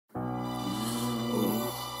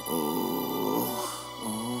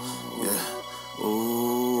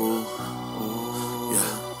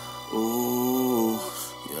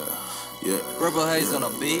Purple haze on a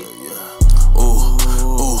beat.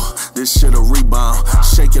 Ooh, this shit a rebound.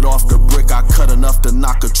 Shake it off the brick, I cut enough to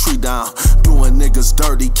knock a tree down. Doing niggas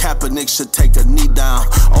dirty, Kaepernick should take a knee down.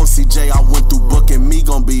 OCJ, I went through booking me,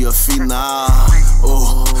 gon' be a phenom.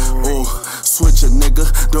 Ooh, switch a nigga,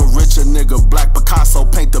 the richer nigga. Black Picasso,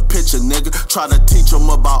 paint the picture, nigga. Try to teach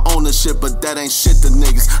them about ownership, but that ain't shit to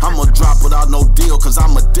niggas. I'ma drop without no deal, cause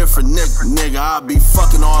I'm a different nigga. Nigga, I be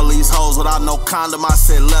fucking all these hoes without no condom. I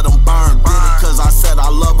said let them burn. Did it cause I said I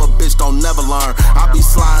love a bitch, don't never learn. I be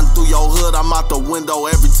sliding through your hood, I'm out the window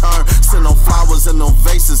every turn. Send them flowers in them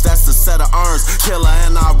vases, that's the set of urns. Killer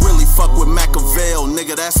and I really fuck with Machiavelli,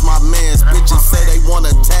 nigga, that's my mans. Bitches say they want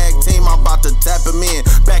a tag team, I'm about to tap him in.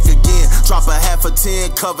 Back again, drop a half a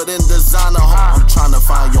 10, covered in designer. I'm trying to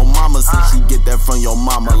find your mama since you get that from your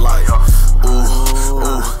mama like.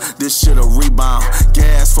 Ooh, this shit a rebound.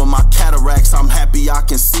 Gas for my cataracts, I'm happy I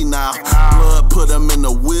can see now. Blood put him in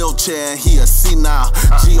a wheelchair and he a see now.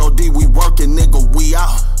 G.O.D. we working, nigga, we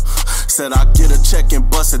out. Said I get a check and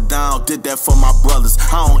bust it down. Did that for my brothers.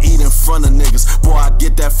 I don't eat in front of niggas. Boy, I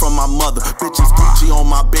get that from my mother. Bitches Gucci on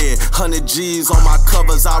my bed, 100 G's on my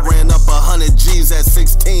covers. I ran up 100 G's at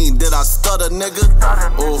 16. Did I stutter, nigga?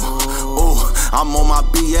 Ooh, I'm on my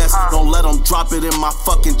BS. Don't let them drop it in my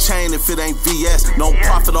fucking chain if it ain't VS. No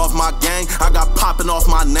profit off my gang. I got popping off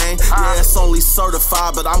my name. Yeah, it's only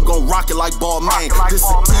certified, but I'm gon' rock it like Balmain. This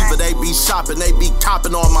sativa, they be shopping, they be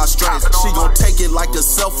copping on my strains. She gon' take it like a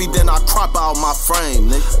selfie, then I crop out my frame,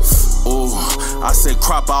 nigga. Ooh, I said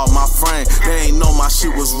crop out my frame. They ain't know my shit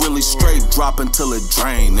was really straight, drop until it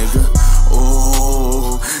drained, nigga.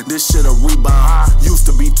 Ooh, this shit a rebound. Used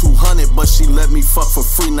to be 200, but she let me fuck for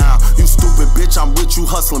free now. You stupid bitch, I'm with you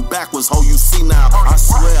hustling backwards, ho, you see now. I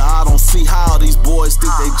swear I don't see how these boys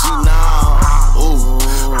think they G now. Ooh,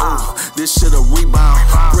 this shit a rebound.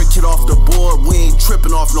 Brick hit off the board, we ain't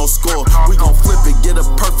tripping off no score. We gon' flip it, get a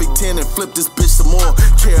perfect 10 and flip this bitch some more.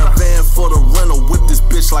 Caravan for the rental, whip this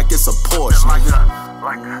bitch like it's a Porsche.